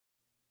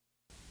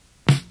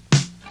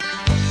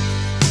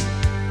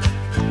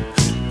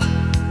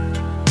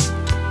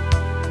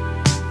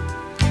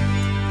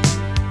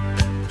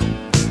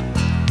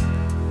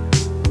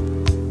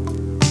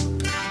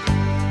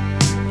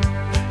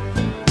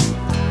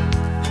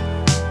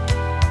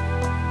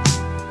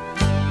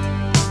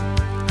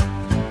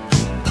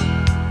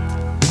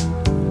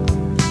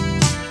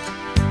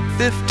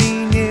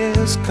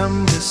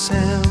come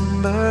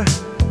December.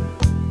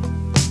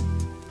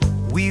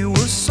 We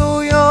were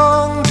so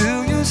young,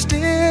 do you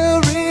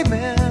still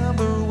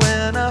remember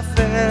when I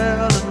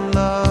fell in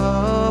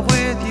love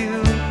with you?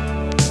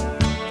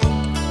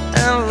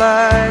 And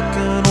like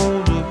an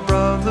older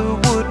brother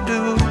would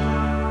do,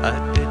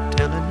 I'd be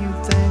telling you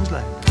things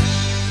like,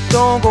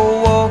 don't go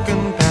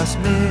walking past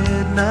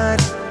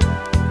midnight,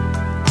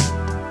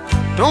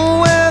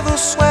 don't wear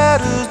those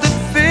sweaters that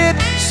fit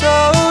so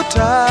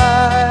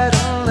tight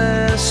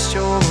unless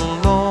you're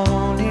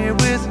alone here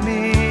with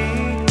me.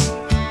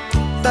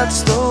 That's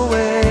the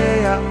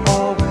way I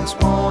always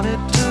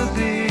wanted to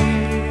be.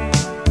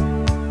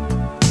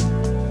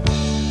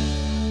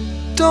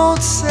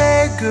 Don't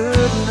say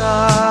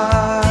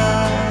goodnight,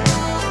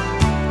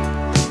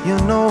 you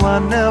know I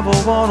never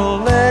wanna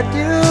let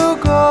you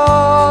go.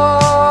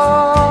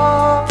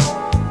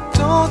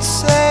 Don't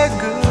say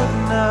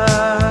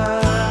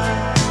goodnight,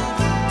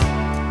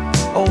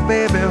 oh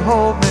baby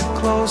hold me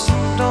close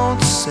and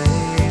don't say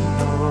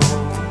no.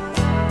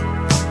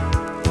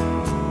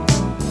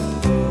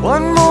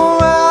 One more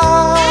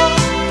hour,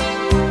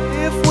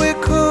 if we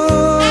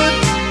could.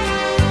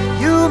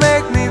 You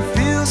make me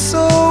feel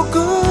so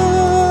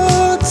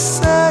good.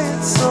 Say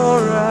it's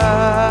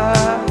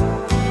alright,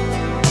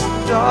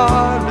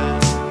 darling,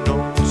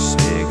 don't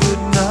say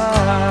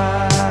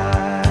goodnight.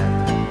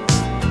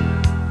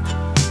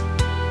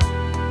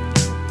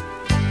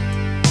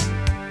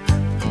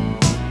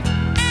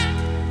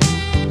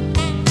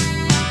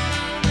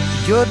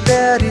 Your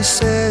daddy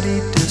said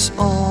he'd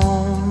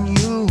disown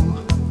you.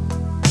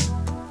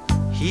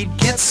 He'd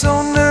get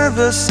so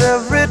nervous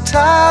every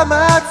time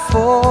I'd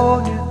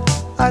phone you.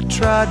 I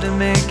tried to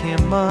make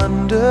him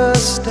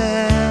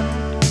understand.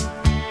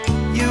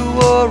 You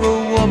were a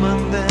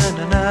woman then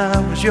and I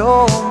was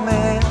your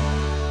man.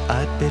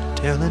 I'd be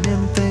telling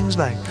him things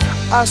like,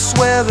 I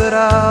swear that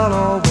I'll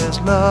always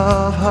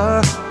love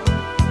her.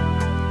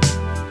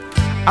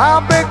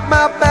 I'll break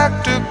my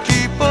back to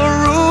keep a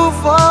roof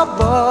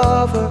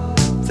above her.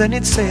 Then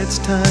he'd say it's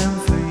time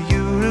for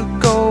you to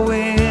go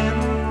in.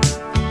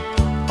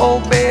 Oh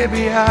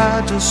baby,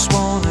 I just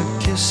wanna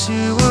kiss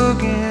you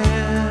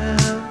again.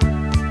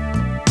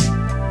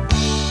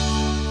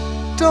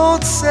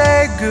 Don't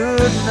say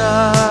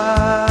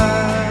goodnight,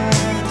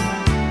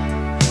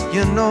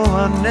 you know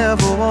I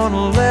never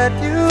wanna let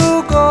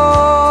you go.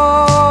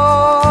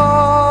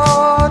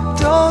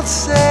 Don't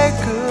say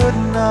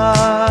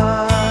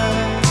goodnight,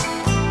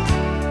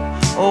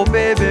 oh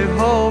baby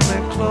hold me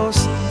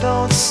close and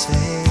don't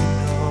say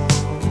no.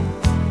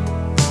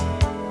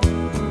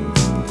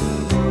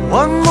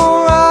 One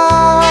more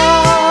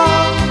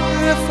hour,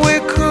 if we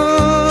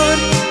could.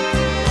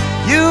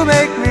 You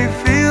make me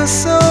feel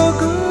so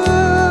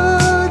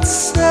good.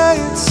 Say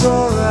it's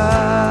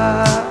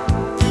alright,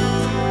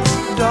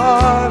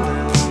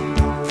 darling,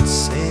 don't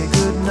say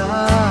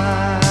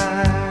goodnight.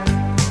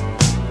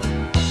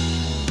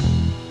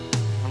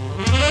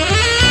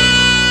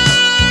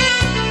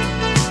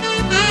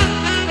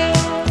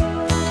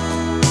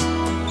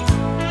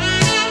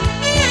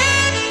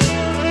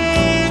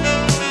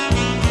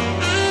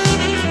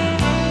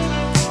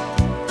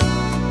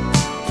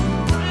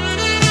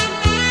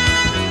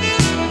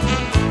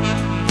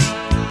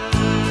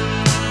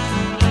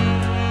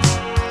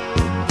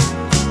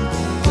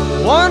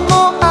 One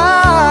more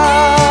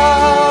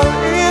hour,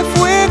 if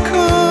we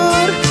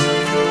could.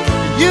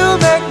 You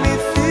make me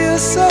feel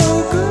so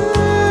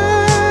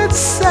good.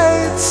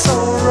 Say it's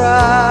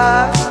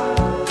alright,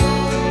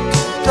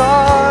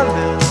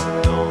 darling,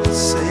 don't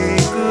say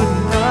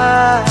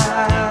goodnight.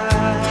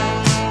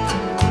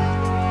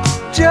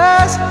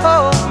 Just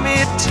hold me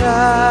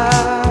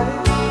tight.